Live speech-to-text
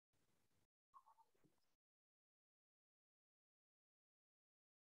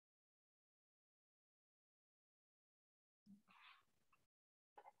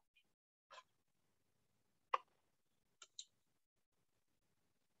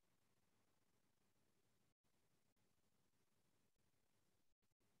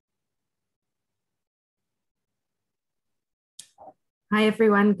Hi,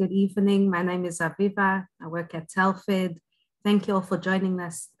 everyone. Good evening. My name is Aviva. I work at Telfed. Thank you all for joining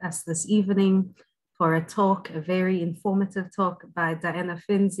us this evening for a talk, a very informative talk by Diana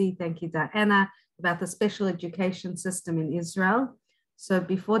Finzi. Thank you, Diana, about the special education system in Israel. So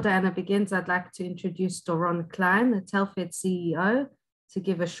before Diana begins, I'd like to introduce Doron Klein, the Telfed CEO, to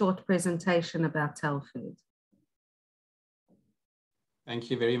give a short presentation about Telfed. Thank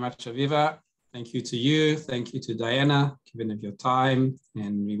you very much, Aviva. Thank you to you. Thank you to Diana, given of your time.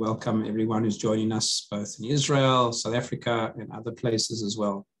 And we welcome everyone who's joining us both in Israel, South Africa, and other places as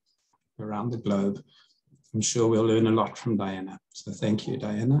well around the globe. I'm sure we'll learn a lot from Diana. So thank you,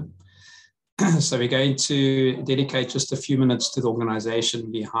 Diana. So we're going to dedicate just a few minutes to the organization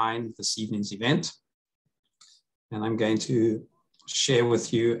behind this evening's event. And I'm going to share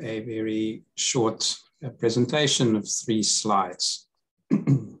with you a very short presentation of 3 slides.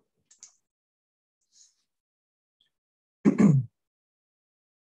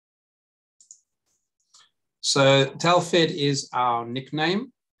 So Telfed is our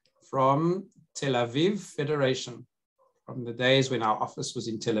nickname from Tel Aviv Federation, from the days when our office was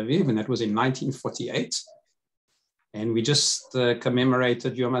in Tel Aviv, and that was in 1948. And we just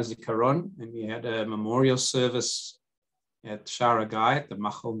commemorated Yom HaZikaron, and we had a memorial service at Shara Gai, at the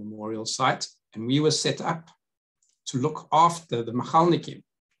Machal Memorial Site, and we were set up to look after the Machalnikim.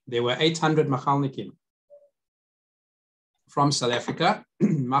 There were 800 Machalnikim from South Africa.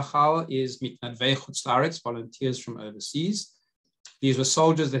 Machal is Mitnadvei Chutz Laaretz, volunteers from overseas. These were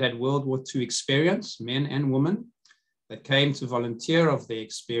soldiers that had World War II experience, men and women, that came to volunteer of their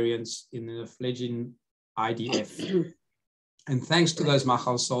experience in the fledgling IDF. And thanks to those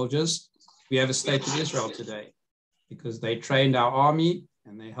Machal soldiers, we have a state of Israel today, because they trained our army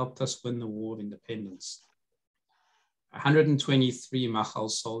and they helped us win the War of Independence. 123 Machal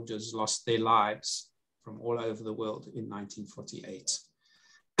soldiers lost their lives from all over the world in 1948.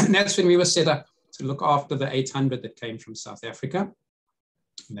 And that's when we were set up to look after the 800 that came from South Africa.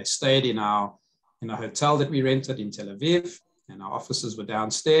 And they stayed in a hotel that we rented in Tel Aviv, and our offices were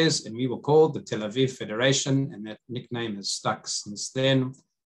downstairs, and we were called the Tel Aviv Federation, and that nickname has stuck since then,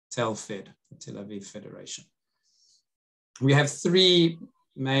 Telfed, the Tel Aviv Federation. We have 3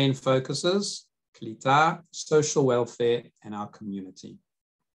 main focuses: Klita, social welfare, and our community.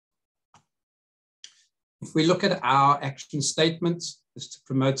 If we look at our action statement, is to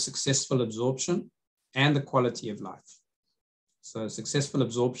promote successful absorption and the quality of life. So successful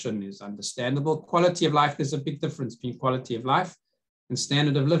absorption is understandable. Quality of life, there's a big difference between quality of life and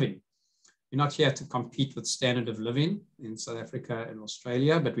standard of living. We're not here to compete with standard of living in South Africa and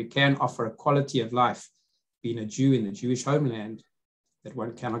Australia, but we can offer a quality of life, being a Jew in the Jewish homeland, that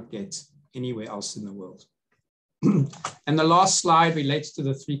one cannot get anywhere else in the world. And the last slide relates to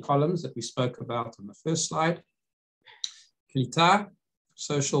the 3 columns that we spoke about on the first slide: Klita,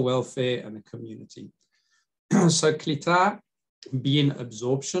 social welfare, and the community. So Klita, being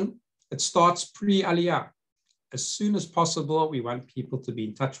absorption, it starts pre-Aliyah. As soon as possible, we want people to be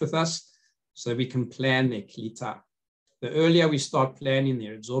in touch with us so we can plan their Klita. The earlier we start planning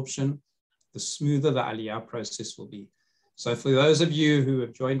their absorption, the smoother the Aliyah process will be. So for those of you who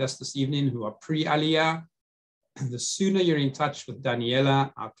have joined us this evening who are pre-Aliyah, the sooner you're in touch with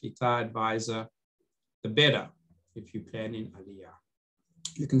Daniela, our Klita advisor, the better if you plan in Aliyah.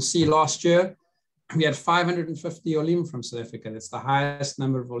 You can see last year, we had 550 Olim from South Africa. That's the highest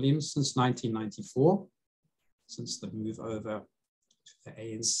number of Olim since 1994, since the move over to the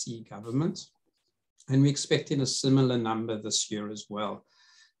ANC government. And we're expecting a similar number this year as well.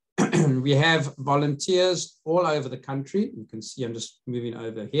 We have volunteers all over the country. You can see I'm just moving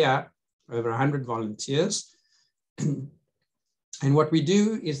over here, over 100 volunteers. And what we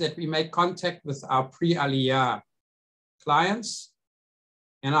do is that we make contact with our pre-Aliyah clients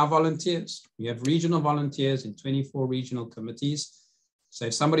and our volunteers. We have regional volunteers in 24 regional committees. So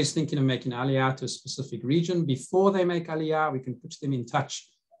if somebody's thinking of making Aliyah to a specific region, before they make Aliyah, we can put them in touch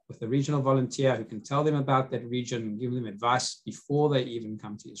with a regional volunteer who can tell them about that region and give them advice before they even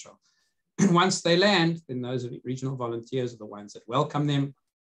come to Israel. And once they land, then those regional volunteers are the ones that welcome them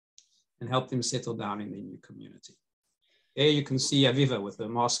and help them settle down in their new community. There you can see Aviva with her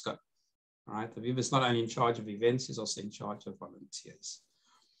mask on. All right, Aviva is not only in charge of events, he's also in charge of volunteers.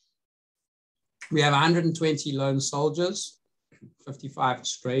 We have 120 lone soldiers, 55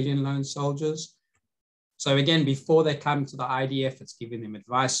 Australian lone soldiers. So again, before they come to the IDF, it's giving them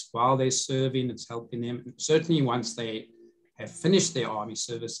advice while they're serving, it's helping them. And certainly once they have finished their army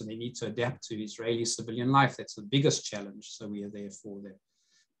service and they need to adapt to Israeli civilian life, that's the biggest challenge. So we are there for them.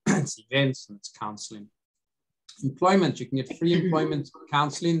 It's events and it's counseling. Employment, you can get free employment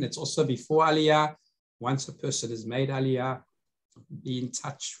counseling. That's also before Aliyah. Once a person has made Aliyah, be in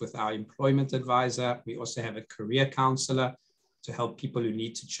touch with our employment advisor. We also have a career counselor to help people who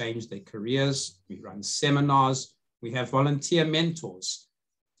need to change their careers. We run seminars. We have volunteer mentors.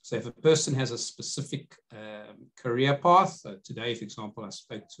 So if a person has a specific career path, today, for example, I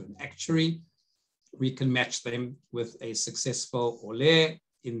spoke to an actuary, we can match them with a successful Ole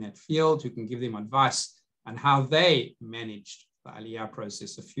in that field who can give them advice on how they managed the Aliyah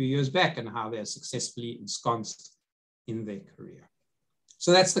process a few years back and how they're successfully ensconced in their career.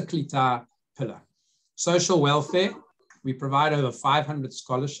 So that's the Klita pillar. Social welfare, we provide over 500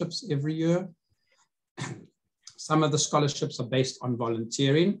 scholarships every year. Some of the scholarships are based on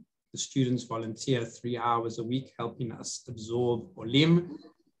volunteering. The students volunteer 3 hours a week, helping us absorb Olim.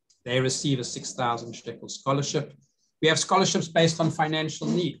 They receive a 6,000 shekel scholarship. We have scholarships based on financial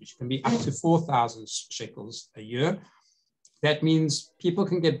need, which can be up to 4,000 shekels a year. That means people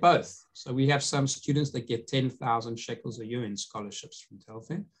can get both. So we have some students that get 10,000 shekels a year in scholarships from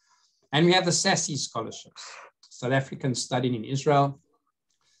Telfed. And we have the SASSI scholarships, South Africans studying in Israel.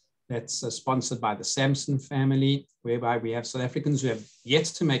 That's sponsored by the Samson family, whereby we have South Africans who have yet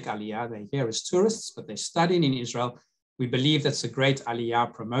to make Aliyah. They're here as tourists, but they're studying in Israel. We believe that's a great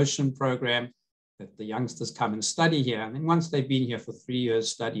Aliyah promotion program, that the youngsters come and study here. And then once they've been here for 3 years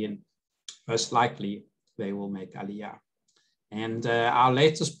studying, most likely they will make Aliyah. And our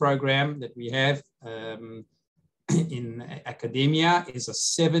latest program that we have in academia is a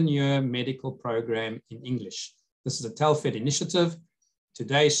 7-year medical program in English. This is a Telfed initiative.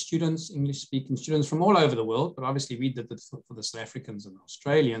 Today, students, English-speaking students from all over the world, but obviously we did it for the South Africans and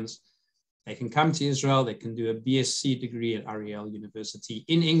Australians. They can come to Israel, they can do a BSc degree at Ariel University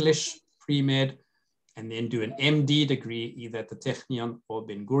in English, pre-med, and then do an MD degree either at the Technion or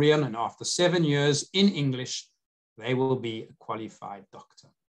Ben Gurion. And after 7 years in English, they will be a qualified doctor.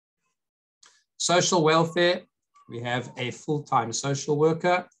 Social welfare, we have a full-time social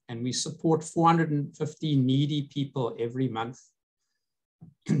worker, and we support 450 needy people every month.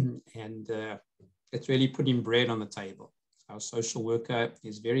 And it's really putting bread on the table. Our social worker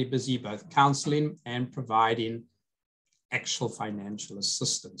is very busy both counseling and providing actual financial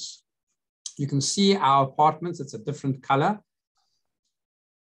assistance. You can see our apartments, it's a different color.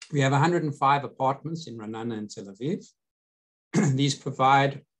 We have 105 apartments in Ra'anana and Tel Aviv. These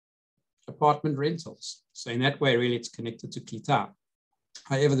provide apartment rentals. So in that way, really, it's connected to Klita.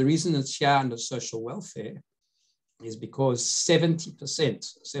 However, the reason it's here under social welfare is because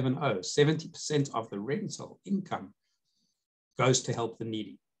 70% of the rental income goes to help the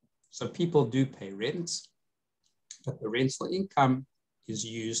needy. So people do pay rent, but the rental income is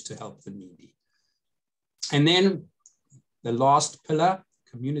used to help the needy. And then the last pillar,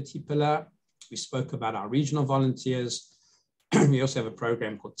 community pillar, we spoke about our regional volunteers. We also have a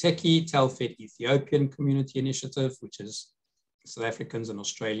program called TECI, Telfed Ethiopian Community Initiative, which is South Africans and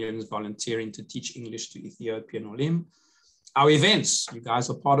Australians volunteering to teach English to Ethiopian Olim. Our events, you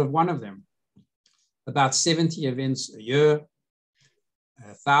guys are part of one of them. About 70 events a year,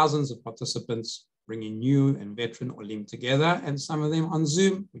 thousands of participants bringing new and veteran Olim together, and some of them on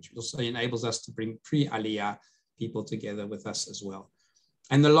Zoom, which also enables us to bring pre-Aliyah people together with us as well.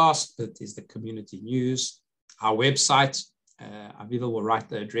 And the last bit is the community news, our website. Aviva will write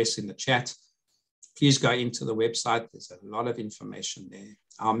the address in the chat. Please go into the website. There's a lot of information there.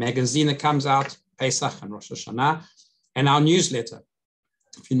 Our magazine that comes out, Pesach and Rosh Hashanah, and our newsletter.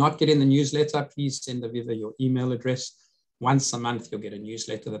 If you're not getting the newsletter, please send Aviva your email address. Once a month, you'll get a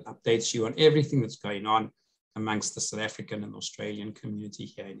newsletter that updates you on everything that's going on amongst the South African and Australian community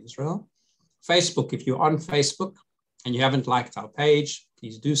here in Israel. Facebook, if you're on Facebook and you haven't liked our page,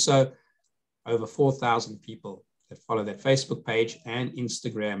 please do so. Over 4,000 people that follow that Facebook page and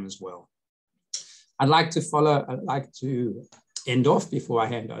Instagram as well. I'd like to end off before I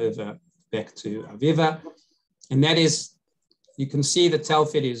hand over back to Aviva. And that is, you can see that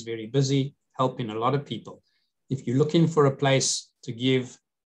Telfed is very busy helping a lot of people. If you're looking for a place to give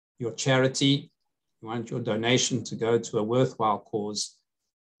your charity, you want your donation to go to a worthwhile cause,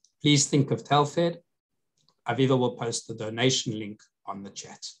 please think of Telfed. Aviva will post the donation link on the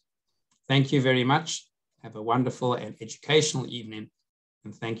chat. Thank you very much. Have a wonderful and educational evening.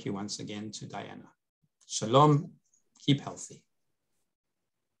 And thank you once again to Diana. Shalom, keep healthy.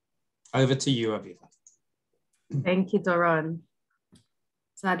 Over to you, Aviva. Thank you, Doron.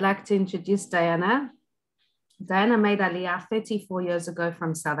 So I'd like to introduce Diana. Diana made Aliyah 34 years ago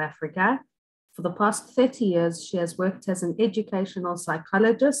from South Africa. For the past 30 years, she has worked as an educational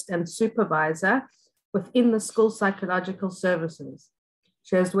psychologist and supervisor within the school psychological services.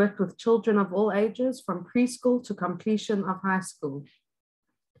 She has worked with children of all ages from preschool to completion of high school.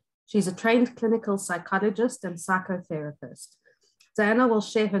 She's a trained clinical psychologist and psychotherapist. Diana will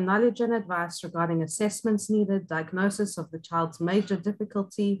share her knowledge and advice regarding assessments needed, diagnosis of the child's major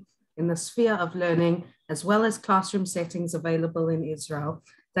difficulty in the sphere of learning, as well as classroom settings available in Israel.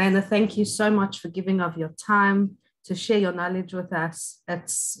 Diana, thank you so much for giving of your time to share your knowledge with us.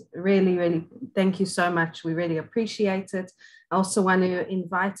 It's really, thank you so much. We really appreciate it. I also want to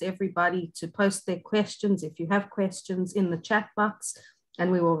invite everybody to post their questions if you have questions in the chat box,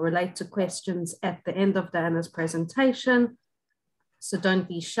 and we will relate to questions at the end of Diana's presentation. So don't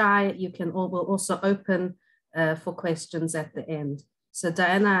be shy. We'll also open for questions at the end. So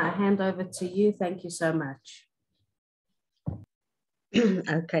Diana, I hand over to you. Thank you so much.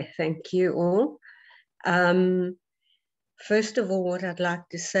 Okay, thank you all. First of all, what I'd like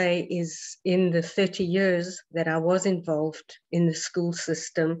to say is in the 30 years that I was involved in the school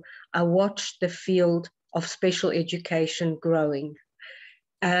system, I watched the field of special education growing.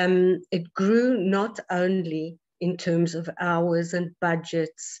 It grew not only in terms of hours and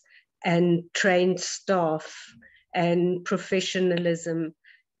budgets and trained staff and professionalism,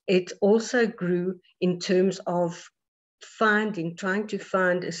 it also grew in terms of trying to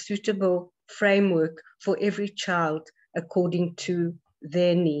find a suitable framework for every child according to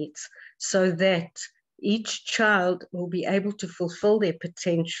their needs, so that each child will be able to fulfill their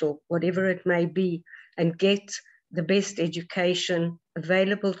potential, whatever it may be, and get the best education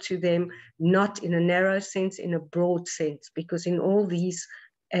available to them, not in a narrow sense, in a broad sense, because in all these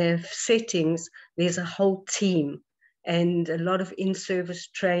settings, there's a whole team and a lot of in-service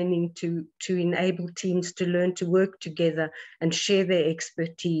training to enable teams to learn to work together and share their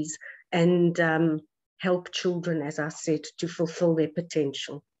expertise and help children, as I said, to fulfill their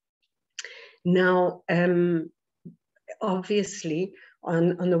potential. Now, obviously,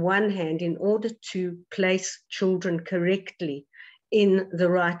 on the one hand, in order to place children correctly in the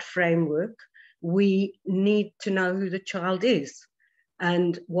right framework, we need to know who the child is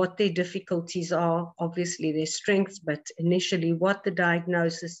and what their difficulties are, obviously their strengths, but initially what the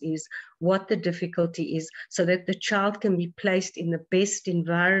diagnosis is, what the difficulty is, so that the child can be placed in the best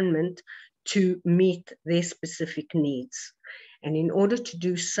environment to meet their specific needs. And in order to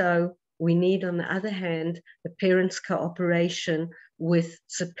do so, we need, on the other hand, the parents' cooperation with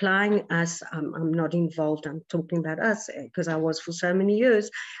supplying us. I'm not involved, I'm talking about us, because I was for so many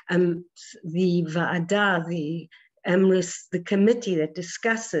years, the Va'ada, the AMRIS, the committee that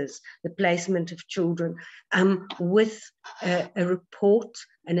discusses the placement of children, with a report,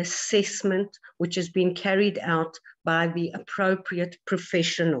 an assessment, which has been carried out by the appropriate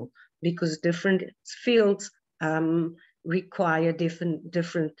professional, because different fields require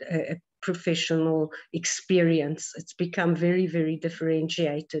different professional experience. It's become very, very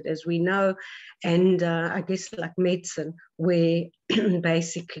differentiated, as we know. And I guess like medicine, where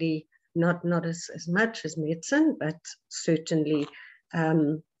basically not as much as medicine, but certainly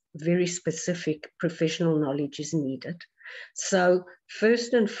very specific professional knowledge is needed. So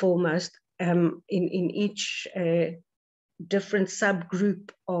first and foremost, in each different subgroup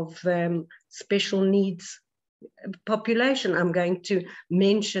of special needs population, I'm going to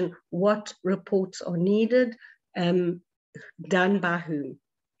mention what reports are needed, done by whom.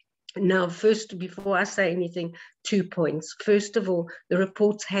 Now, first, before I say anything, 2 points. First of all, the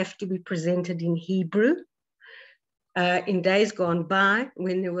reports have to be presented in Hebrew. In days gone by,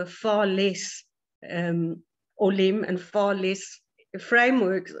 when there were far less olim and far less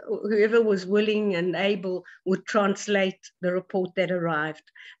frameworks, whoever was willing and able would translate the report that arrived.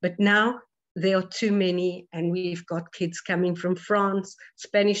 But now there are too many, and we've got kids coming from France,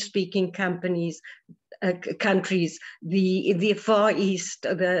 Spanish-speaking countries, the Far East,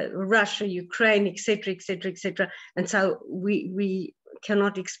 the Russia, Ukraine, etc., etc., etc. And so we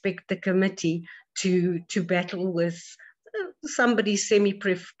cannot expect the committee to battle with somebody's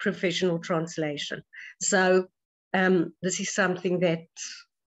semi-professional translation. So this is something that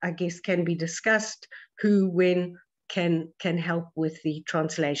I guess can be discussed, who, when, can help with the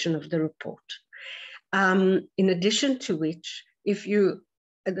translation of the report. In addition to which, if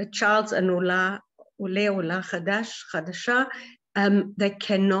the child's an Ola Chadasha, they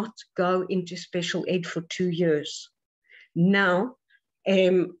cannot go into special ed for 2 years. Now,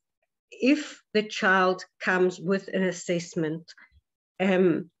 if the child comes with an assessment,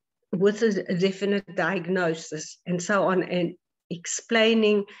 with a definite diagnosis and so on, and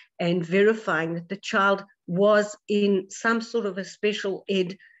explaining and verifying that the child was in some sort of a special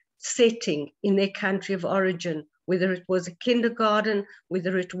ed setting in their country of origin, whether it was a kindergarten,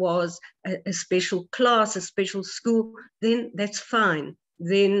 whether it was a special class, a special school, then that's fine.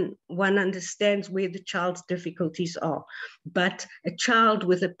 then one understands where the child's difficulties are. But a child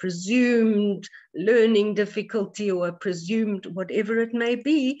with a presumed learning difficulty or a presumed whatever it may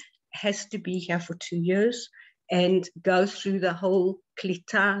be has to be here for 2 years and go through the whole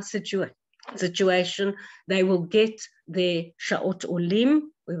klita situation. They will get their sha'ot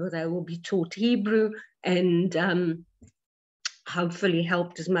olim, where they will be taught Hebrew and hopefully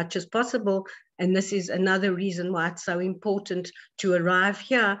helped as much as possible. And this is another reason why it's so important to arrive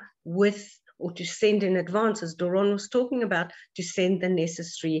here with, or to send in advance, as Doron was talking about, to send the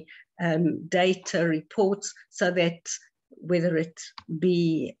necessary data reports so that whether it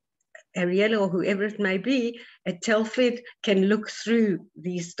be Ariel or whoever it may be at Telfed can look through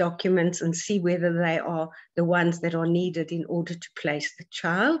these documents and see whether they are the ones that are needed in order to place the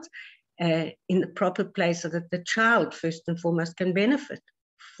child in the proper place so that the child, first and foremost, can benefit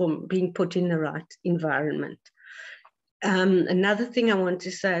from being put in the right environment. Another thing I want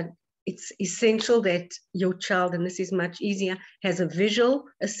to say, it's essential that your child, and this is much easier, has a visual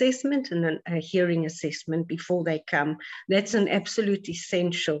assessment and a hearing assessment before they come. That's an absolute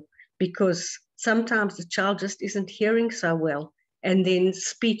essential, because sometimes the child just isn't hearing so well, and then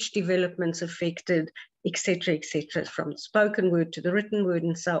speech development's affected, etc., from spoken word to the written word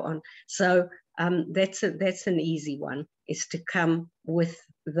and so on. So that's an easy one, is to come with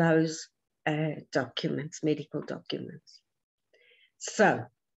those documents, medical documents. So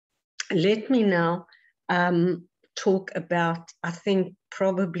let me now talk about, I think,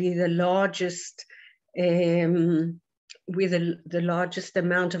 probably the largest, where the largest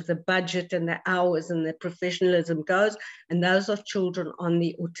amount of the budget and the hours and the professionalism goes, and those are children on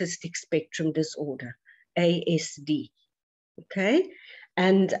the autistic spectrum disorder, ASD. Okay,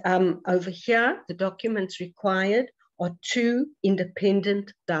 and over here, the documents required are 2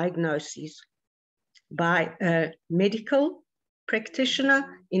 independent diagnoses by a medical practitioner,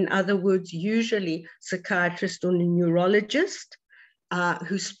 in other words, usually psychiatrist or a neurologist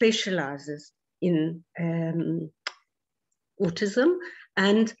who specializes in autism,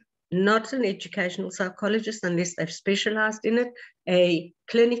 and not an educational psychologist unless they've specialized in it, a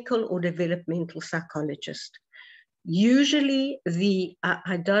clinical or developmental psychologist. Usually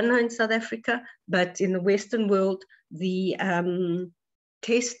I don't know in South Africa, but in the Western world, the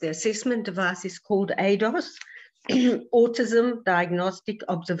the assessment device is called ADOS, Autism Diagnostic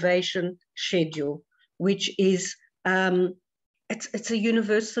Observation Schedule, which is, it's a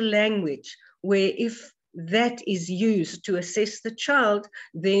universal language where if that is used to assess the child,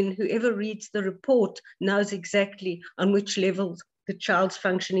 then whoever reads the report knows exactly on which levels the child's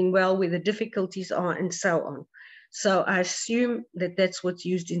functioning well, where the difficulties are, and so on. So I assume that that's what's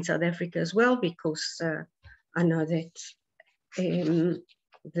used in South Africa as well, because I know that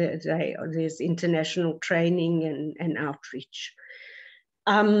there's international training and outreach.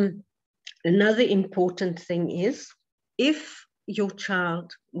 Another important thing is, if your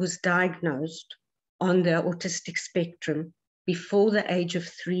child was diagnosed on the autistic spectrum before the age of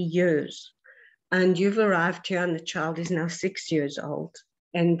 3 years, and you've arrived here and the child is now 6 years old,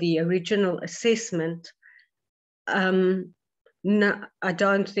 and the original assessment, no, I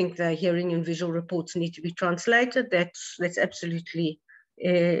don't think the hearing and visual reports need to be translated. That's absolutely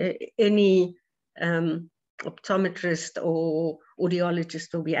any optometrist or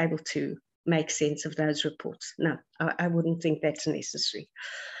audiologist will be able to make sense of those reports. No, I wouldn't think that's necessary.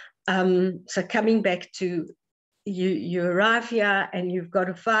 So coming back to you arrive here and you've got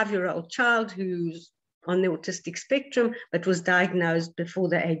a 5-year-old child who's on the autistic spectrum but was diagnosed before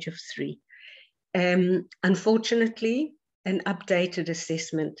the age of 3. Unfortunately, an updated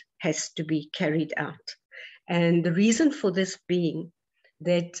assessment has to be carried out. And the reason for this being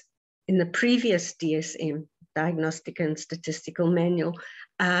that in the previous DSM, Diagnostic and Statistical Manual,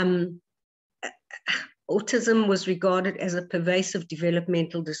 autism was regarded as a pervasive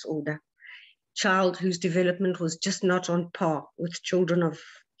developmental disorder, child whose development was just not on par with children of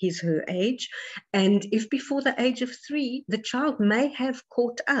her age. And if before the age of 3, the child may have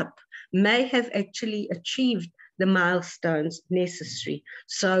caught up, may have actually achieved the milestones necessary.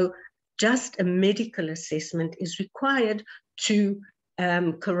 So just a medical assessment is required to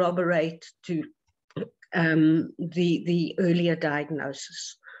corroborate to the earlier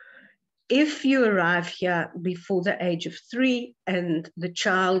diagnosis. If you arrive here before the age of 3 and the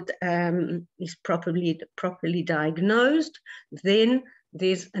child is properly diagnosed, then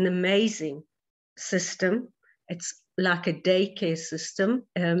there's an amazing system. It's like a daycare system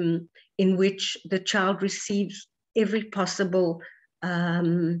in which the child receives every possible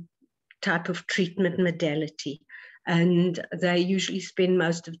type of treatment modality. And they usually spend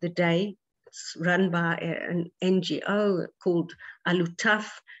most of the day it's run by an NGO called Alutaf,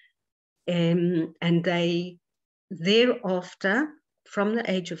 and they thereafter, from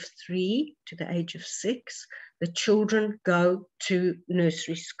the age of 3 to the age of 6, the children go to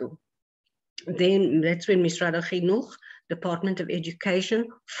nursery school. Then that's when Misrad al-Chinuch, Department of Education,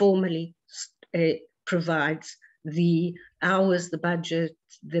 formally provides the hours, the budget,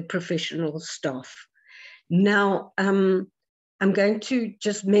 the professional staff. Now, I'm going to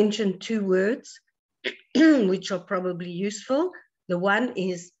just mention 2 words which are probably useful. The one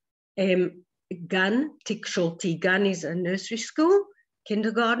is Gan Tiksholti. Gan is a nursery school,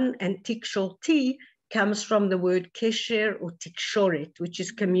 kindergarten, and Tiksholti comes from the word kesher or tikshoret, which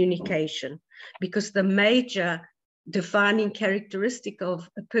is communication, because the major defining characteristic of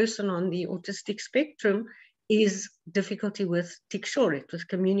a person on the autistic spectrum is difficulty with tikshoret, with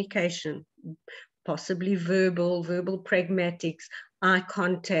communication, possibly verbal pragmatics, eye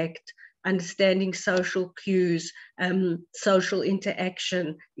contact, understanding social cues, social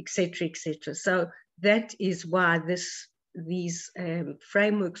interaction, etc., etc. So that is why these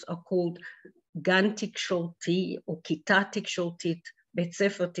frameworks are called Gan Tiksholti or Kita Tiksholtit, Bet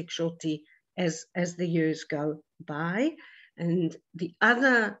Sefer Tiksholti, as the years go by. And the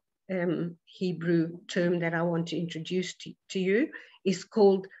other Hebrew term that I want to introduce to you is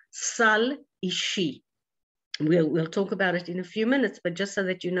called Sal Ishi. We'll talk about it in a few minutes, but just so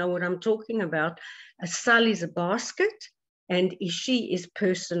that you know what I'm talking about, a sal is a basket and Ishi is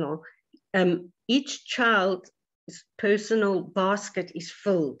personal. Each child's personal basket is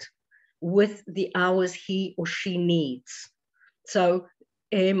filled with the hours he or she needs. So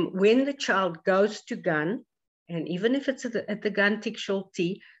when the child goes to Gan, and even if it's at the Gan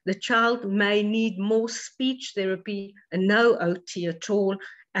Tiksholti, the child may need more speech therapy and no OT at all.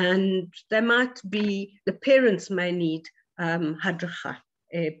 And there might be, the parents may need hadracha,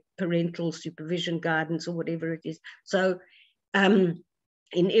 parental supervision, guidance, or whatever it is. So in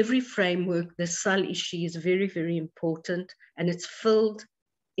every framework, the Sal Ishi is very, very important, and it's filled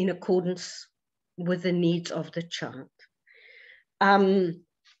in accordance with the needs of the child.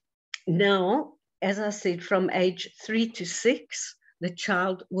 Now, as I said, from age 3 to 6, the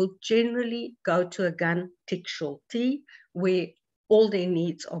child will generally go to a Gan Tiksholti, where all their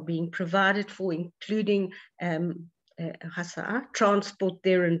needs are being provided for, including transport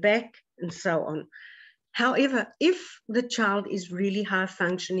there and back, and so on. However, if the child is really high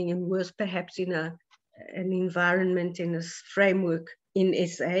functioning and was perhaps in an environment, in a framework in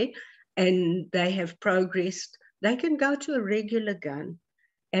SA, and they have progressed, they can go to a regular Gan.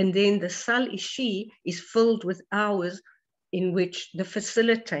 And then the Sal Ishi is filled with hours in which the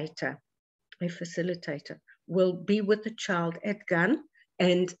facilitator, a facilitator, will be with the child at Gan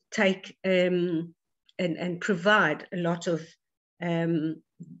and take and provide a lot of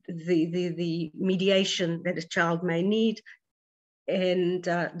the mediation that a child may need, and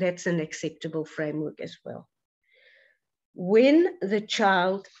that's an acceptable framework as well. When the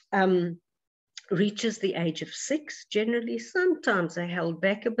child reaches the age of 6, generally, sometimes they're held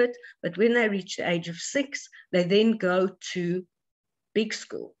back a bit, but when they reach the age of 6, they then go to big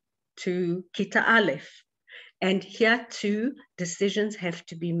school, to Kita Aleph. And here too, decisions have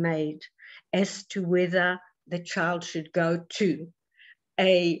to be made as to whether the child should go to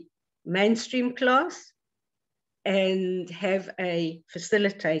a mainstream class and have a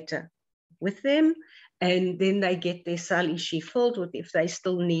facilitator with them, and then they get their Sal Ishi filled with if they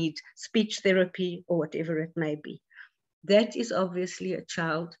still need speech therapy or whatever it may be. That is obviously a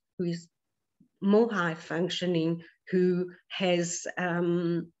child who is more high functioning, who has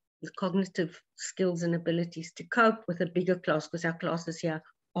the cognitive skills and abilities to cope with a bigger class, because our classes here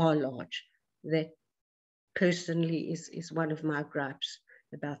are large. That personally is one of my gripes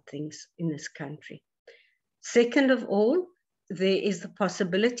about things in this country. Second of all, there is the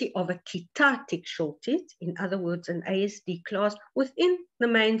possibility of a Kita Tiksholtit, in other words, an ASD class within the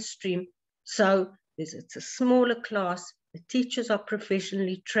mainstream. So it's a smaller class, the teachers are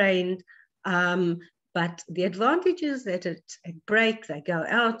professionally trained, but the advantage is that at break, they go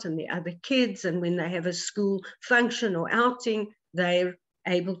out and the other kids, and when they have a school function or outing, they're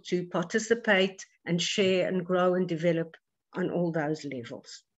able to participate and share and grow and develop on all those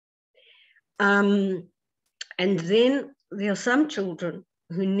levels. And then there are some children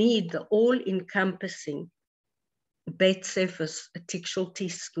who need the all-encompassing Beit Sefer, a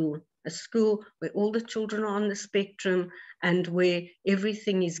Tiksholti school, a school where all the children are on the spectrum and where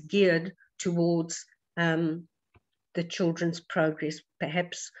everything is geared towards the children's progress,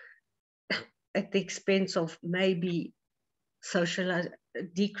 perhaps at the expense of maybe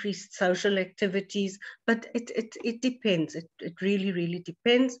decreased social activities, but it depends. It really, really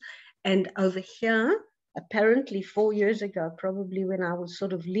depends. And over here, apparently 4 years ago, probably when I was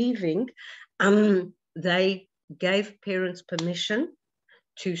sort of leaving, they gave parents permission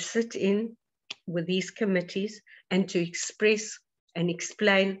to sit in with these committees and to express and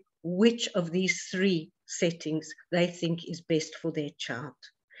explain which of these 3 settings they think is best for their child.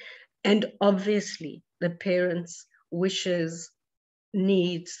 And obviously, the parents' wishes,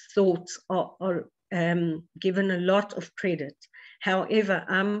 needs, thoughts are given a lot of credit. However,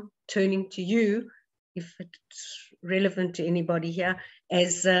 I'm turning to you, if it's relevant to anybody here,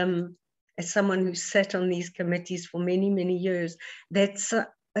 as someone who sat on these committees for many, many years, it's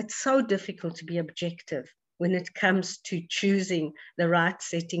so difficult to be objective when it comes to choosing the right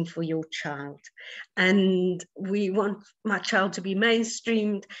setting for your child. And we want my child to be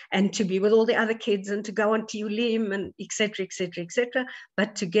mainstreamed and to be with all the other kids and to go on to ULIM and et cetera, et cetera, et cetera.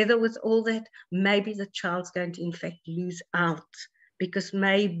 But together with all that, maybe the child's going to in fact lose out, because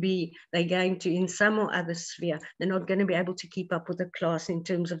maybe they're going to, in some or other sphere, they're not going to be able to keep up with the class in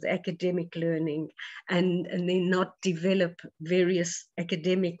terms of the academic learning, and then not develop various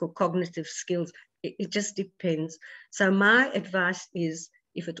academic or cognitive skills. It just depends. So my advice is,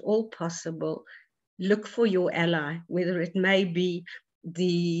 if at all possible, look for your ally, whether it may be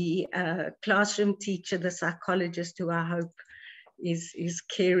the classroom teacher, the psychologist, who I hope is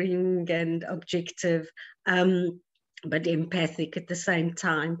caring and objective, but empathic at the same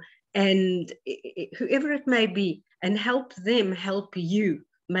time, and whoever it may be, and help them help you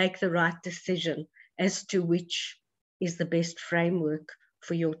make the right decision as to which is the best framework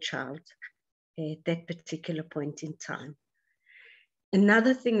for your child at that particular point in time.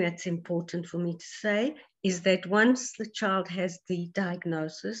 Another thing that's important for me to say is that once the child has the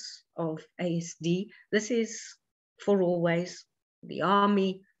diagnosis of ASD, this is for always. The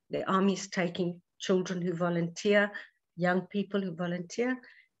army is taking children who volunteer, young people who volunteer,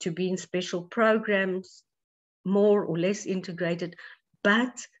 to be in special programs, more or less integrated.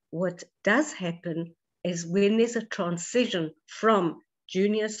 But what does happen is when there's a transition from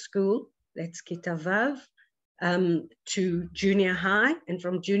junior school, that's Kita Vav, to junior high, and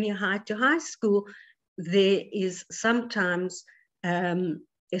from junior high to high school, there is sometimes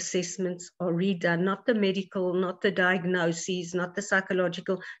assessments are redone, not the medical, not the diagnoses, not the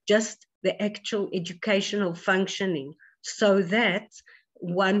psychological, just the actual educational functioning, so that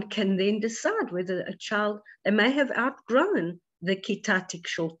one can then decide whether a child, they may have outgrown the Kitatik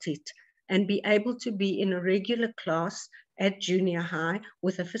Shortit and be able to be in a regular class at junior high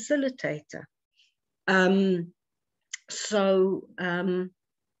with a facilitator.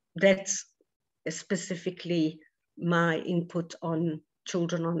 That's specifically my input on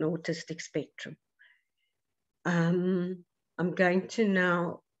children on the autistic spectrum. I'm going to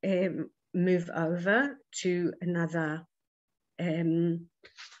now move over to another, to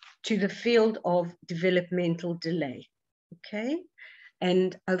the field of developmental delay, okay?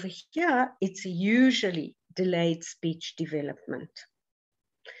 And over here, it's usually delayed speech development.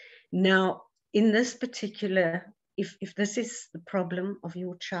 Now, in this particular, if this is the problem of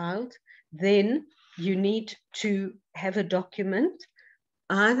your child, then you need to have a document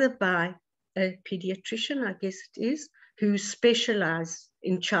either by a pediatrician, I guess it is, who specializes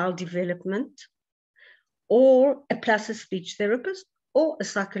in child development, or plus a speech therapist, or a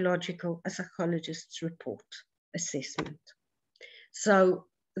psychologist's report assessment. So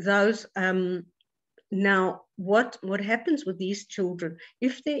those, now what happens with these children,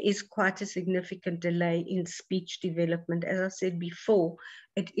 if there is quite a significant delay in speech development, as I said before,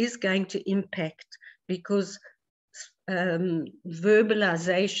 it is going to impact, because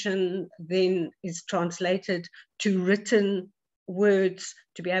verbalization then is translated to written words,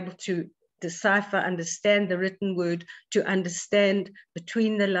 to be able to decipher, understand the written word, to understand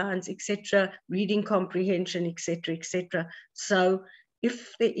between the lines, etc., reading comprehension, etc., etc. So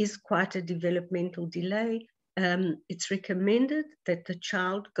if there is quite a developmental delay, it's recommended that the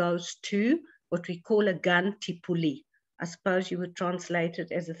child goes to what we call a gun tipuli. I suppose you would translate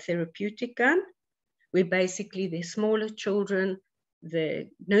it as a therapeutic gun, where basically they're smaller children, the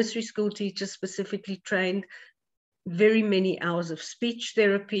nursery school teachers specifically trained, very many hours of speech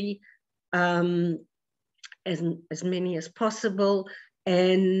therapy, as many as possible,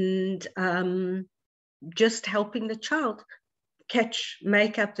 and just helping the child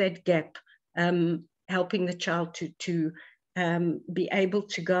make up that gap, helping the child to be able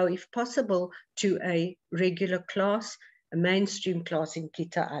to go, if possible, to a regular class, a mainstream class in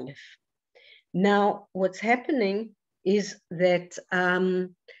Kita Aleph. Now, what's happening is that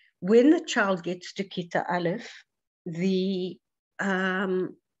when the child gets to Kita Aleph, the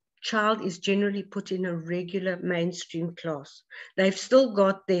child is generally put in a regular mainstream class. They've still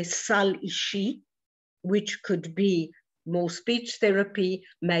got their sal ishi, which could be more speech therapy,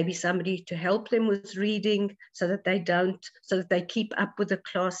 maybe somebody to help them with reading so that they keep up with the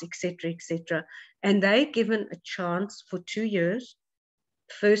class, etc., etc. And they're given a chance for 2 years,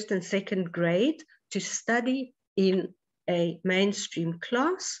 first and second grade, to study in a mainstream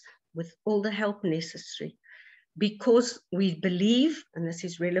class with all the help necessary. Because we believe, and this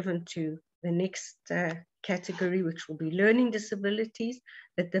is relevant to the next category, which will be learning disabilities,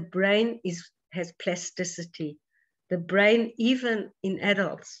 that the brain has plasticity. The brain, even in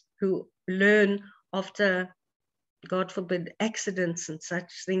adults who learn after, God forbid, accidents and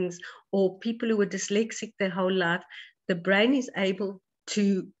such things, or people who are dyslexic their whole life, the brain is able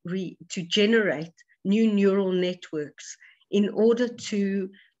to generate new neural networks in order to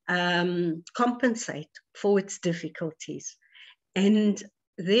compensate for its difficulties. And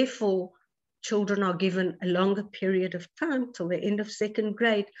therefore, children are given a longer period of time till the end of second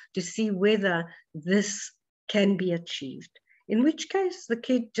grade to see whether this can be achieved. In which case, the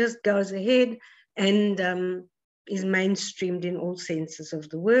kid just goes ahead and is mainstreamed in all senses of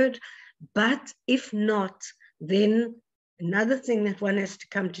the word. But if not, then another thing that one has to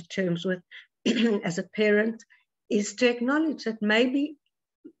come to terms with as a parent is to acknowledge that maybe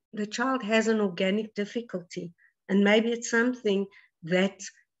the child has an organic difficulty, and maybe it's something that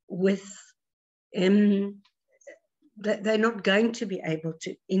that they're not going to be able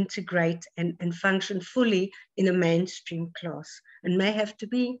to integrate and function fully in a mainstream class, and may have to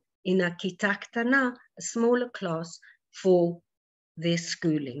be in a kitaktana, a smaller class, for their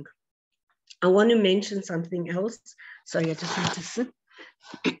schooling. I want to mention something else. Sorry, I just need to sip.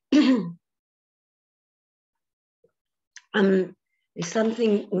 There's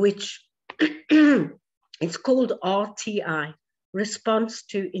something which it's called RTI, response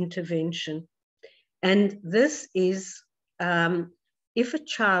to intervention. And this is if a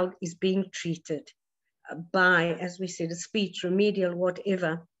child is being treated by, as we said, a speech, remedial,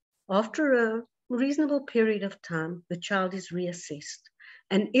 whatever, after a reasonable period of time, the child is reassessed.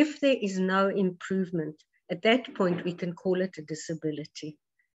 And if there is no improvement, at that point, we can call it a disability.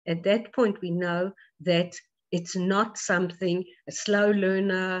 At that point, we know that it's not something, a slow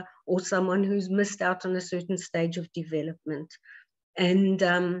learner or someone who's missed out on a certain stage of development. And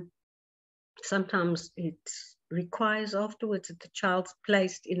sometimes it requires afterwards that the child's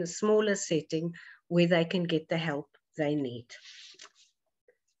placed in a smaller setting where they can get the help they need.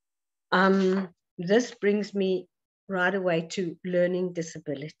 This brings me right away to learning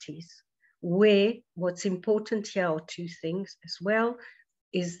disabilities, where what's important here are two things as well,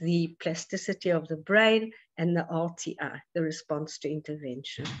 is the plasticity of the brain and the RTI, the response to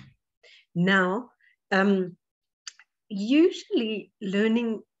intervention. Now, usually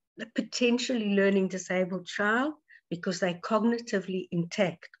potentially learning disabled child, because they're cognitively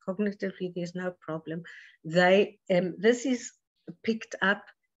intact, cognitively there's no problem, this is picked up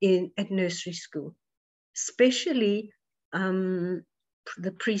at nursery school, especially the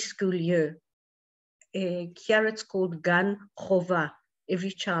preschool year. Here it's called Gan Chova.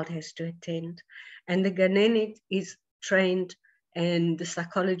 Every child has to attend. And the Ganenit is trained, and the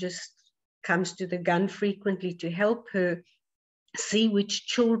psychologist comes to the Gan frequently to help her see which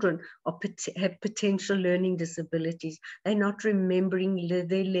children have potential learning disabilities. They're not remembering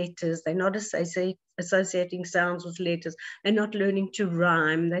their letters. They're not associating sounds with letters. They're not learning to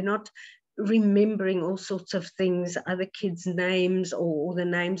rhyme. They're not remembering all sorts of things, other kids' names or the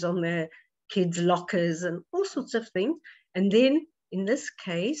names on their kids' lockers and all sorts of things. And then in this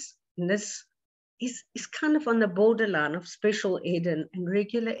case, this is kind of on the borderline of special ed and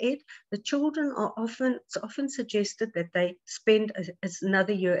regular ed. The children are it's often suggested that they spend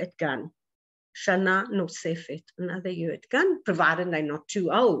another year at Gan. Shana Nosefet, another year at Gan, provided they're not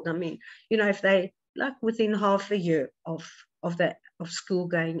too old. I mean, if they like within half a year of school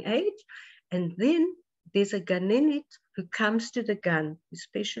going age. And then there's a Ganenit who comes to the Gan,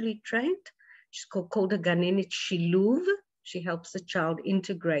 especially trained. She's called a Ganenit Shiluv. She helps the child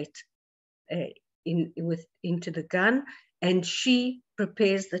integrate into the Gan, and she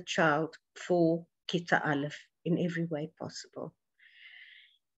prepares the child for Kita Aleph in every way possible.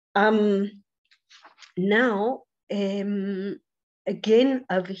 Now, again,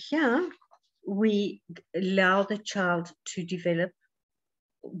 over here, we allow the child to develop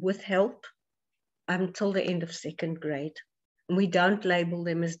with help until the end of second grade. And we don't label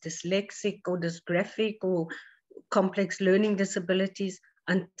them as dyslexic or dysgraphic or complex learning disabilities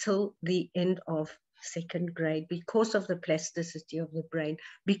until the end of second grade, because of the plasticity of the brain,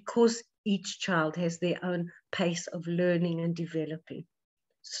 because each child has their own pace of learning and developing.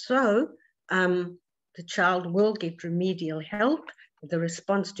 So the child will get remedial help. The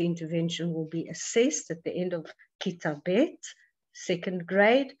response to intervention will be assessed at the end of Kita Bet, 2nd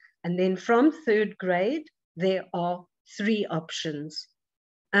grade. And then from 3rd grade, there are 3 options.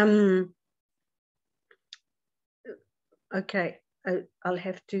 Okay, I'll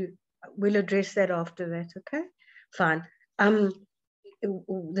have to, we'll address that after that, okay? Fine.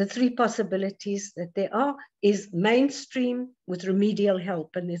 The 3 possibilities that there are is mainstream with remedial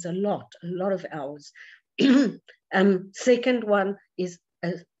help, and there's a lot of hours. Second one is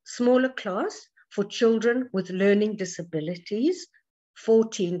a smaller class for children with learning disabilities,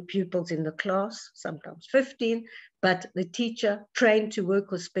 14 pupils in the class, sometimes 15, but the teacher trained to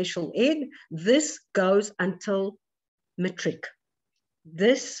work with special ed. This goes until matric.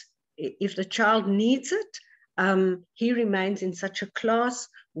 This, if the child needs it, he remains in such a class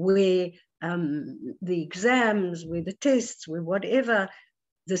where the exams, where the tests, where whatever,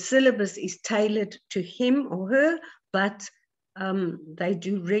 the syllabus is tailored to him or her, but they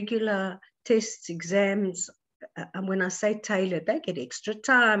do regular tests, exams. And when I say tailored, they get extra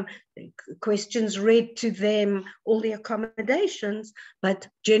time, questions read to them, all the accommodations, but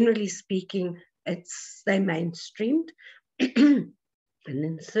generally speaking, they mainstreamed. And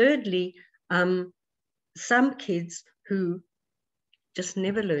then thirdly, some kids who just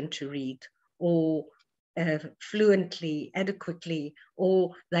never learn to read or fluently, adequately,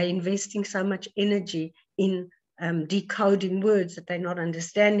 or they're investing so much energy in decoding words that they're not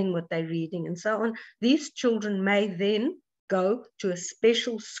understanding what they're reading and so on. These children may then go to a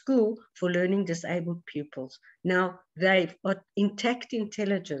special school for learning disabled pupils. Now, they've got intact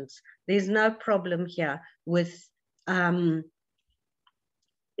intelligence. There's no problem here with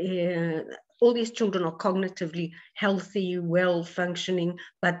all these children are cognitively healthy, well functioning,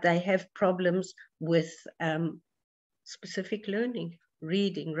 but they have problems with specific learning,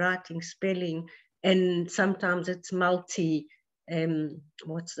 reading, writing, spelling, and sometimes it's multi,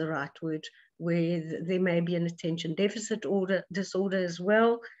 what's the right word, where there may be an attention deficit disorder as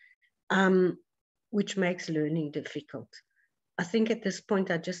well, which makes learning difficult. I think at this point,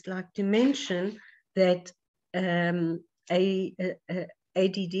 I'd just like to mention that ADD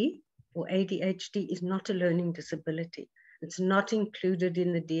or ADHD is not a learning disability. It's not included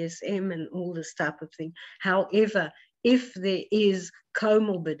in the DSM and all this type of thing. However, if there is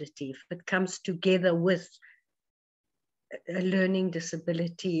comorbidity, if it comes together with a learning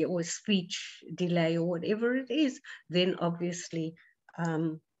disability or a speech delay or whatever it is, then obviously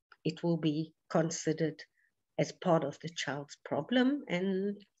it will be considered as part of the child's problem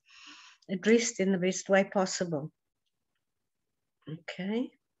and addressed in the best way possible.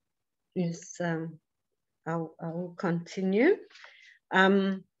 Okay, yes, I will continue.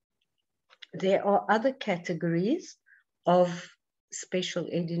 There are other categories of special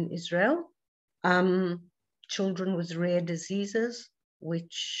ed in Israel. Children with rare diseases,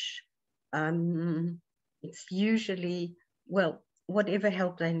 which it's usually, well, whatever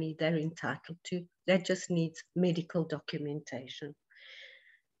help they need, they're entitled to. That just needs medical documentation.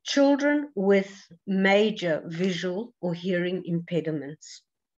 Children with major visual or hearing impediments.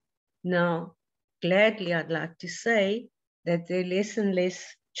 Now, gladly, I'd like to say that there are less and less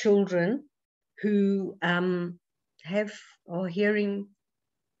children who are hearing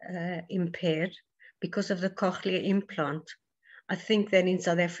impaired because of the cochlear implant. I think that in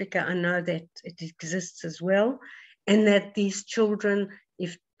South Africa, I know that it exists as well, and that these children,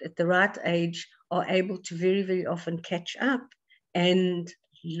 if at the right age, are able to very, very often catch up and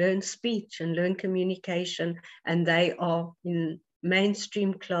learn speech and learn communication, and they are in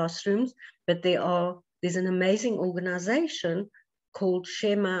mainstream classrooms, but there's an amazing organization called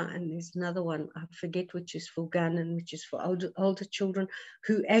Shema, and there's another one, I forget, which is for Ghana and which is for older children,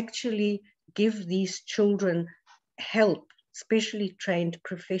 who actually give these children help, specially trained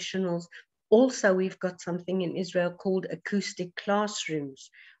professionals. Also, we've got something in Israel called acoustic classrooms,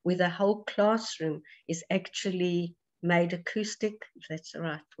 where the whole classroom is actually made acoustic, if that's the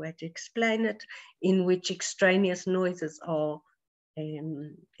right way to explain it, in which extraneous noises are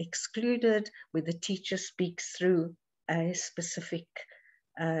excluded, where the teacher speaks through a specific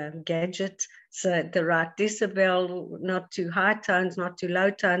gadget, so the right decibel, not too high tones, not too low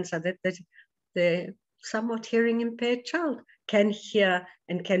tones, so that the somewhat hearing impaired child can hear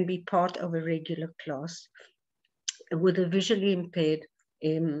and can be part of a regular class. With a visually impaired,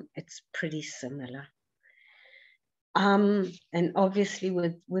 it's pretty similar. And obviously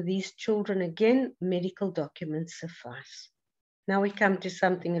with these children, again, medical documents suffice. Now we come to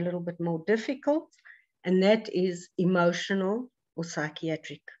something a little bit more difficult, and that is emotional or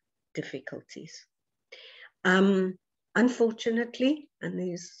psychiatric difficulties. Unfortunately, and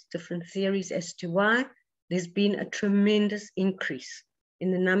there's different theories as to why, there's been a tremendous increase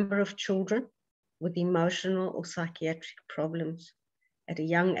in the number of children with emotional or psychiatric problems at a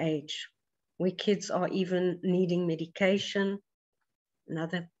young age, where kids are even needing medication,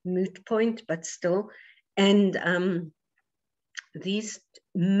 another moot point, but still. And these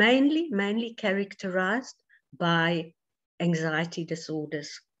mainly characterized by anxiety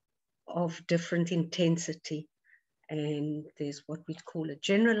disorders of different intensity. And there's what we call a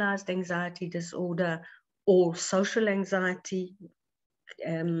generalized anxiety disorder or social anxiety,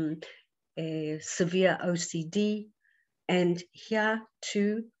 severe OCD. And here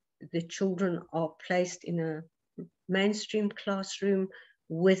too, the children are placed in a mainstream classroom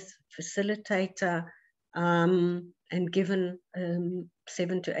with facilitator and given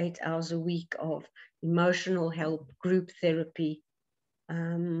 7 to 8 hours a week of emotional help, group therapy,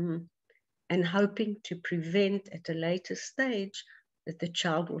 and hoping to prevent at a later stage that the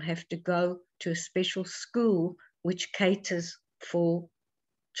child will have to go to a special school which caters for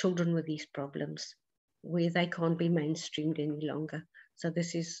children with these problems, where they can't be mainstreamed any longer. So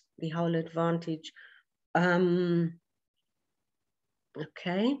this is the whole advantage. Okay,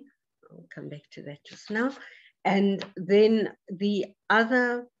 I'll come back to that just now. And then the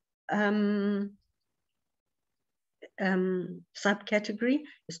other subcategory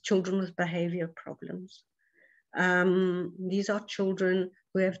is children with behavior problems. These are children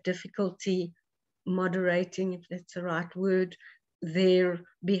who have difficulty moderating, if that's the right word, their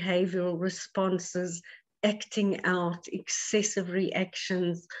behavioral responses, acting out, excessive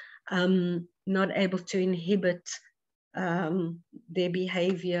reactions, not able to inhibit their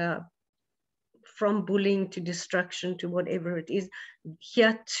behavior, from bullying to destruction to whatever it is.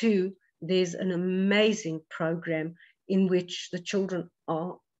 Here too, there's an amazing program in which the children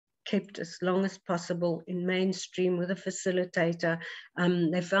are kept as long as possible in mainstream with a facilitator.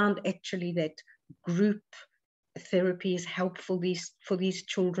 They found actually that group therapy is helpful for these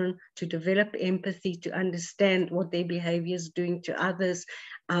children to develop empathy, to understand what their behavior is doing to others.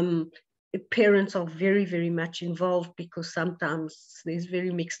 Parents are very, very much involved because sometimes there's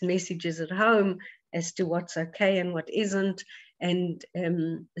very mixed messages at home as to what's okay and what isn't. And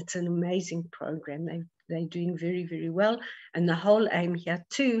it's an amazing program. They're doing very, very well. And the whole aim here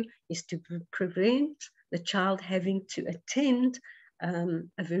too is to prevent the child having to attend a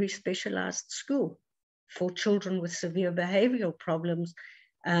very specialized school for children with severe behavioral problems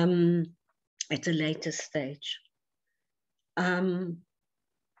at a later stage.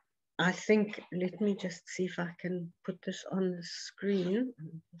 I think, let me just see if I can put this on the screen.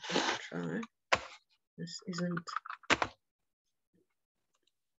 Let's try. This isn't.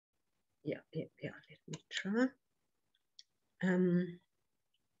 Yeah, let me try.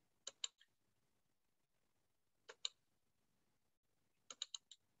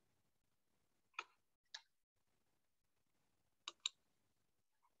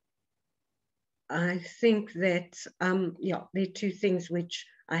 I think that, yeah, there are two things which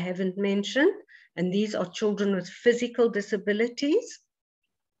I haven't mentioned, and these are children with physical disabilities,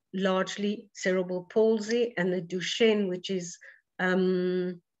 largely cerebral palsy, and the Duchenne, which is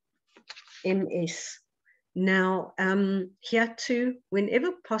MS. Now, here too,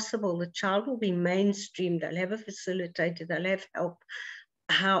 whenever possible, the child will be mainstreamed. They'll have a facilitator, they'll have help.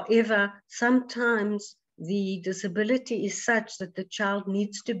 However, sometimes the disability is such that the child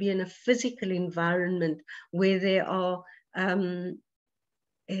needs to be in a physical environment where there are,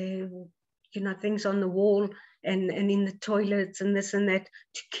 things on the wall and in the toilets and this and that,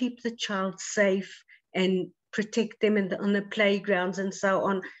 to keep the child safe and protect them on the playgrounds and so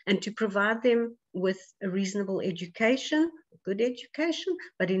on, and to provide them with a reasonable education, good education,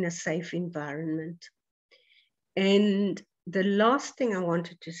 but in a safe environment. And the last thing I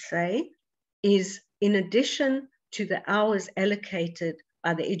wanted to say is, in addition to the hours allocated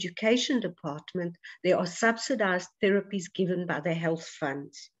by the education department, there are subsidized therapies given by the health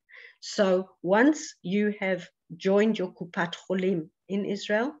funds. So once you have joined your Kupat Cholim in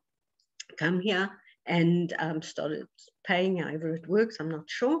Israel, come here and started paying, however it works, I'm not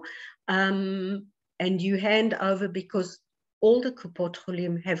sure, and you hand over, because all the Kupat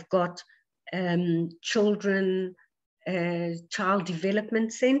Cholim have got child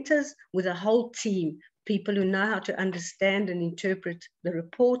development centers with a whole team, people who know how to understand and interpret the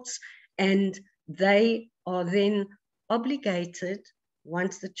reports, and they are then obligated,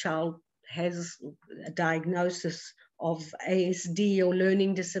 once the child has a diagnosis of ASD or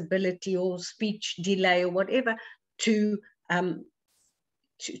learning disability or speech delay or whatever, to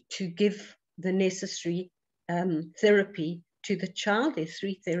give the necessary therapy to the child. There's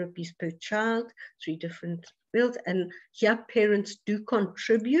 3 therapies per child, 3 different built. And here parents do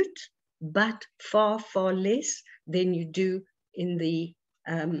contribute, but far, far less than you do in the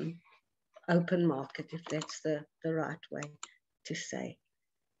open market, if that's the right way to say.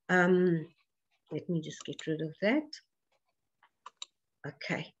 Let me just get rid of that.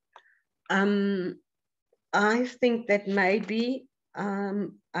 Okay. I think that maybe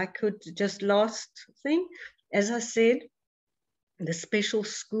I could just last thing, as I said, the special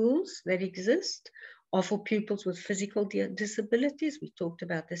schools that exist are for pupils with physical disabilities. We talked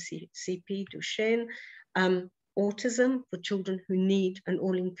about the CP, Duchenne, autism for children who need an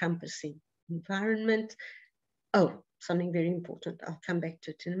all-encompassing environment. Oh, something very important. I'll come back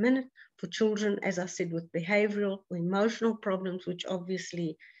to it in a minute. For children, as I said, with behavioral or emotional problems, which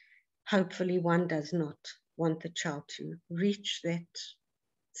obviously, hopefully one does not want the child to reach that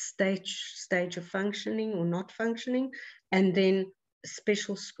stage of functioning or not functioning. And then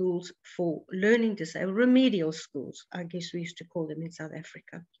special schools for learning disability, remedial schools, I guess we used to call them in South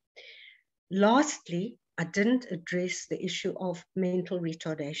Africa. Lastly, I didn't address the issue of mental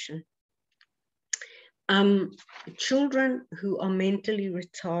retardation. Children who are mentally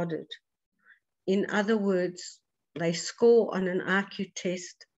retarded, in other words, they score on an IQ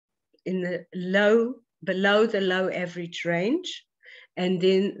test in the below the low average range. And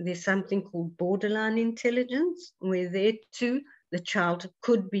then there's something called borderline intelligence, where there too, the child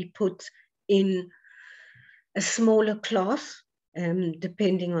could be put in a smaller class,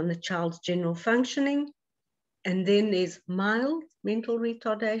 depending on the child's general functioning. And then there's mild mental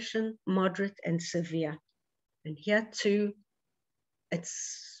retardation, moderate, and severe. And here too,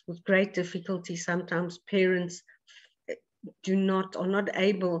 it's with great difficulty. Sometimes parents are not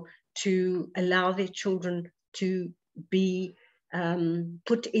able to allow their children to be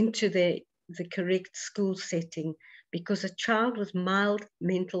put into the correct school setting, because a child with mild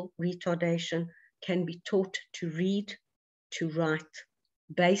mental retardation can be taught to read, to write,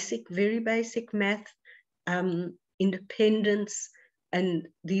 very basic math, independence, and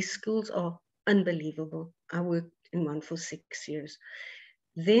these schools are unbelievable. I worked in one for 6 years.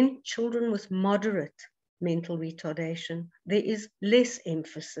 Then children with moderate mental retardation, there is less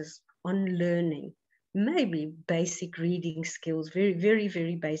emphasis on learning, maybe basic reading skills, very, very,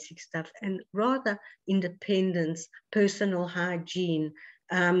 very basic stuff, and rather independence, personal hygiene,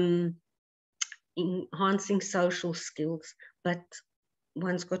 enhancing social skills. But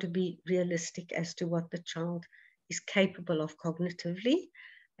one's got to be realistic as to what the child is capable of cognitively.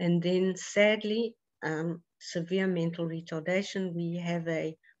 And then sadly, severe mental retardation, we have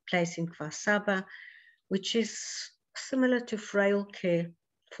a place in Kwasaba, which is similar to frail care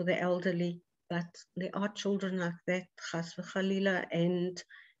for the elderly, but there are children like that, Chas v'Chalila, and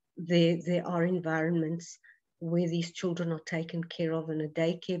there are environments where these children are taken care of on a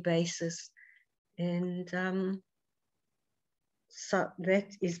daycare basis. And so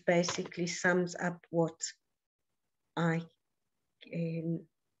that is basically sums up what I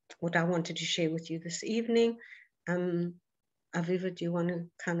wanted to share with you this evening. Aviva, do you want to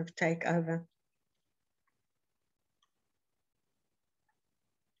kind of take over?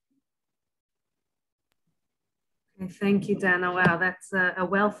 Okay, thank you, Dana. Wow, that's a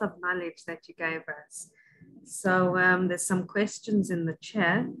wealth of knowledge that you gave us. So there's some questions in the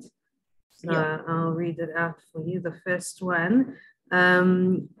chat. So yeah. I'll read it out for you. The first one,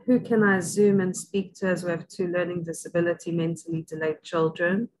 who can I Zoom and speak to as we have 2 learning disability mentally delayed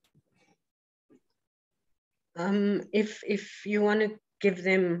children? If you want to give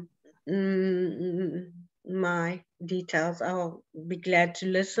them my details, I'll be glad to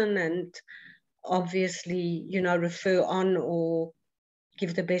listen and obviously, refer on or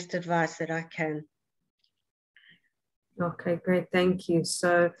give the best advice that I can. Okay, great. Thank you.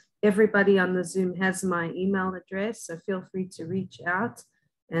 So everybody on the Zoom has my email address, so feel free to reach out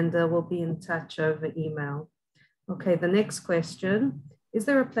and we'll be in touch over email. Okay, the next question. Is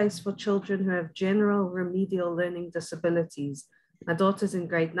there a place for children who have general remedial learning disabilities? My daughter's in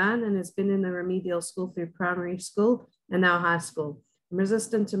grade 9 and has been in the remedial school through primary school and now high school. I'm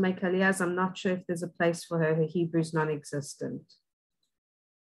resistant to make aliyahs. I'm not sure if there's a place for her. Her Hebrew's non-existent.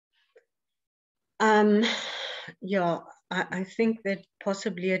 Yeah, I think that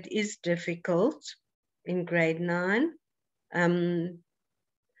possibly it is difficult in grade 9.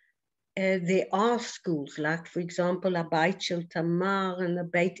 There are schools like, for example, Abait Shel Tamar and the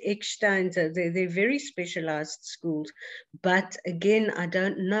Beit Eckstein. They're very specialized schools. But again, I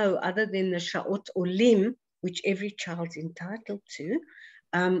don't know, other than the Sha'ot Olim, which every child's entitled to,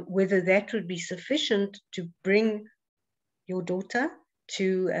 whether that would be sufficient to bring your daughter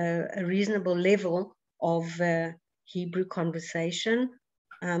to a reasonable level of Hebrew conversation.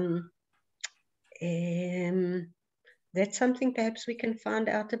 That's something perhaps we can find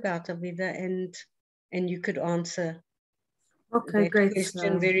out about, Aviva, and you could answer that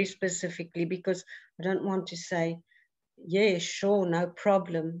question very specifically, because I don't want to say, yeah, sure, no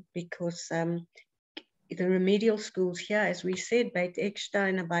problem, because the remedial schools here, as we said, Beit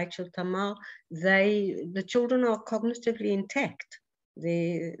Eckstein and Beit Shel Tamar, the children are cognitively intact.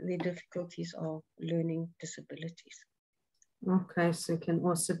 Their difficulties are learning disabilities. Okay, so you can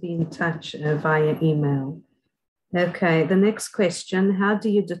also be in touch via email. Okay, the next question, how do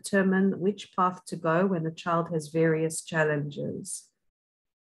you determine which path to go when a child has various challenges?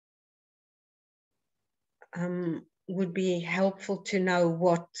 Would be helpful to know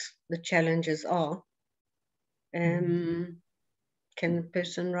what the challenges are. Can the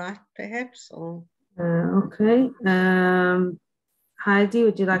person write perhaps? Or okay. Heidi,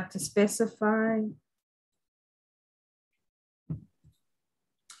 would you like to specify?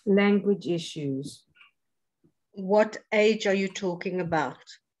 Language issues. What age are you talking about?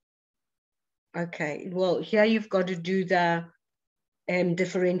 Okay, well, here you've got to do the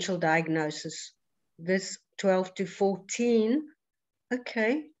differential diagnosis. This 12 to 14,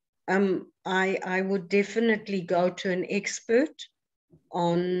 okay. I would definitely go to an expert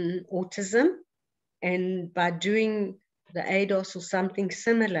on autism, and by doing the ADOS or something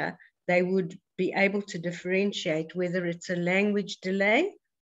similar, they would be able to differentiate whether it's a language delay,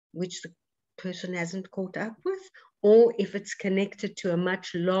 which the person hasn't caught up with, or if it's connected to a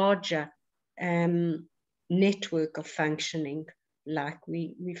much larger network of functioning, like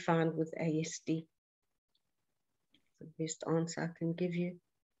we found with ASD. The best answer I can give you.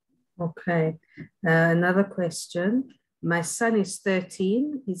 Okay, another question. My son is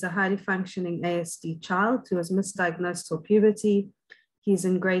 13. He's a highly functioning ASD child who was misdiagnosed till puberty. He's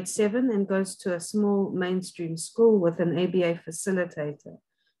in grade 7 and goes to a small mainstream school with an ABA facilitator.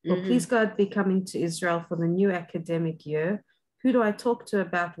 Will please God be coming to Israel for the new academic year? Who do I talk to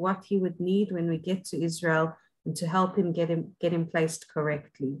about what he would need when we get to Israel and to help him get him placed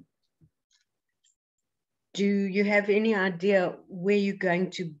correctly? Do you have any idea where you're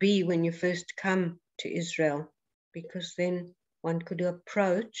going to be when you first come to Israel? Because then one could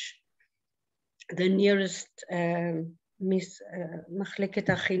approach the nearest Machleket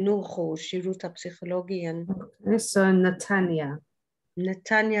HaChinuch or Shirut HaPsychologi. Okay, so Netanya.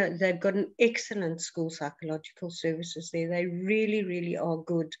 Netanya, they've got an excellent school psychological services there. They really, really are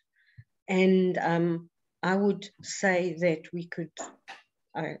good. And I would say that we could,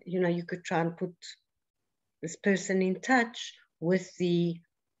 you could try and put this person in touch with the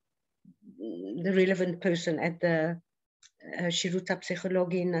relevant person at the Shirut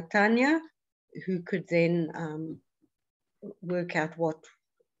HaPsychologi in Netanya, who could then work out what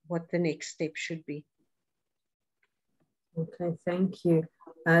the next step should be. Okay, thank you.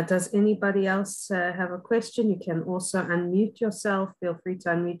 Does anybody else have a question? You can also unmute yourself. Feel free to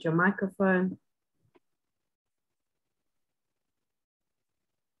unmute your microphone.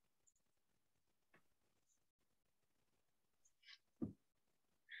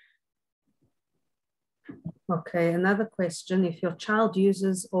 Okay, another question. If your child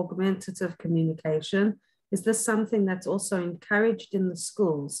uses augmentative communication, is this something that's also encouraged in the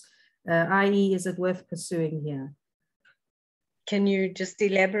schools? I.e., is it worth pursuing here? Can you just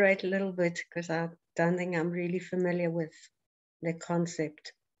elaborate a little bit? Because I don't think I'm really familiar with the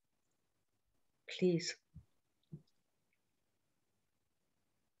concept. Please.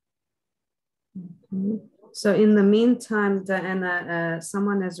 Okay. So in the meantime, Diana,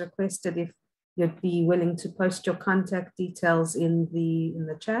 someone has requested if you'd be willing to post your contact details in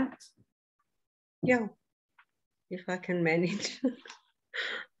the chat. Yeah, if I can manage.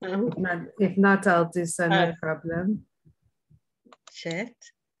 If not, I'll do so, no problem. Chat.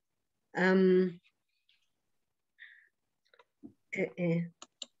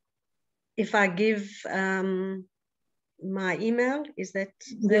 If I give my email, is that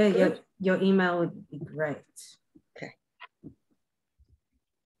good? Your email would be great. Okay.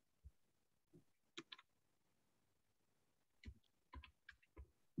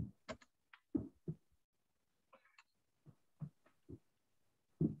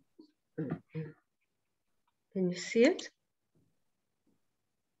 Can you see it?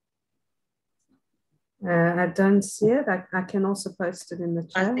 I don't see it. I can also post it in the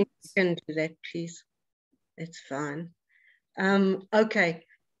chat. I think you can do that, please. It's fine. Okay.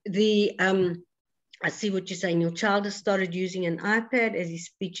 I see what you're saying. Your child has started using an iPad as his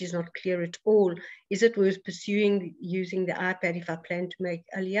speech is not clear at all. Is it worth pursuing using the iPad if I plan to make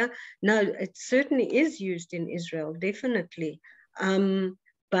Aliyah? No, it certainly is used in Israel, definitely.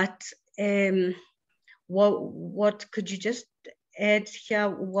 But what could you just add here?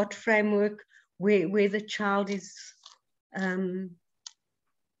 What framework where the child is, okay,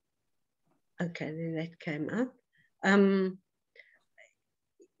 then that came up.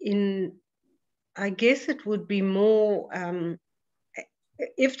 I guess it would be more,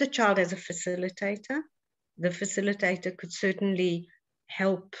 if the child has a facilitator, the facilitator could certainly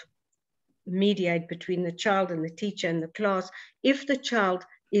help mediate between the child and the teacher and the class. If the child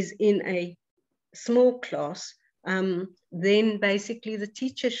is in a small class, then basically the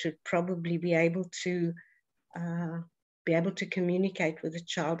teacher should probably be able to communicate with the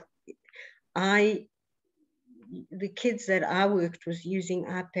child. The kids that I worked with using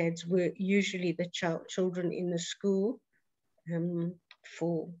iPads were usually the children in the school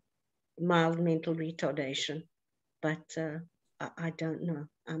for mild mental retardation, but I don't know.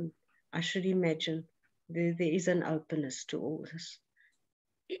 I should imagine there is an openness to all this.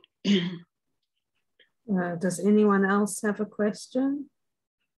 Does anyone else have a question?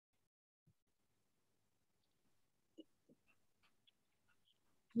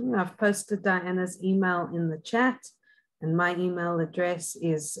 I've posted Diana's email in the chat, and my email address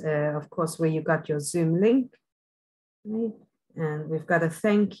is, of course, where you got your Zoom link. Okay. And we've got a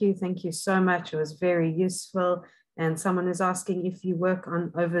thank you. Thank you so much. It was very useful. And someone is asking if you work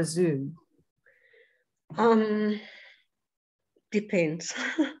over Zoom. Depends.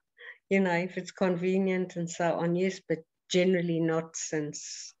 You know, if it's convenient and so on, yes, but generally not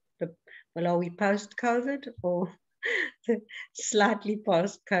since well, are we post-COVID or slightly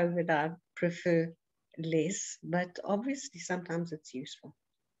post-COVID? I prefer less, but obviously sometimes it's useful.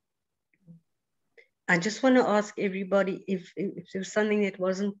 I just want to ask everybody if there's something that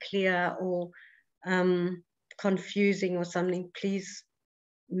wasn't clear or confusing or something, please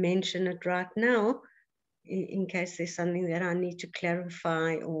mention it right now in case there's something that I need to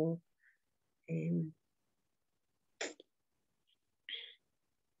clarify or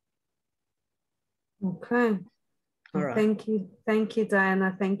Okay. All right. Thank you,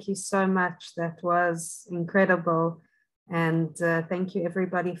 Diana. Thank you so much. That was incredible. And thank you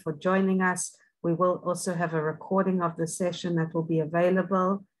everybody for joining us. We will also have a recording of the session that will be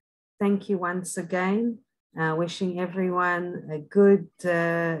available. Thank you once again. Wishing everyone a good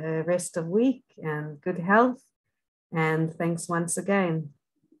rest of week and good health. And thanks once again.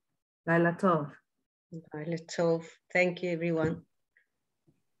 Laila Tov. Laila Tov. Thank you, everyone.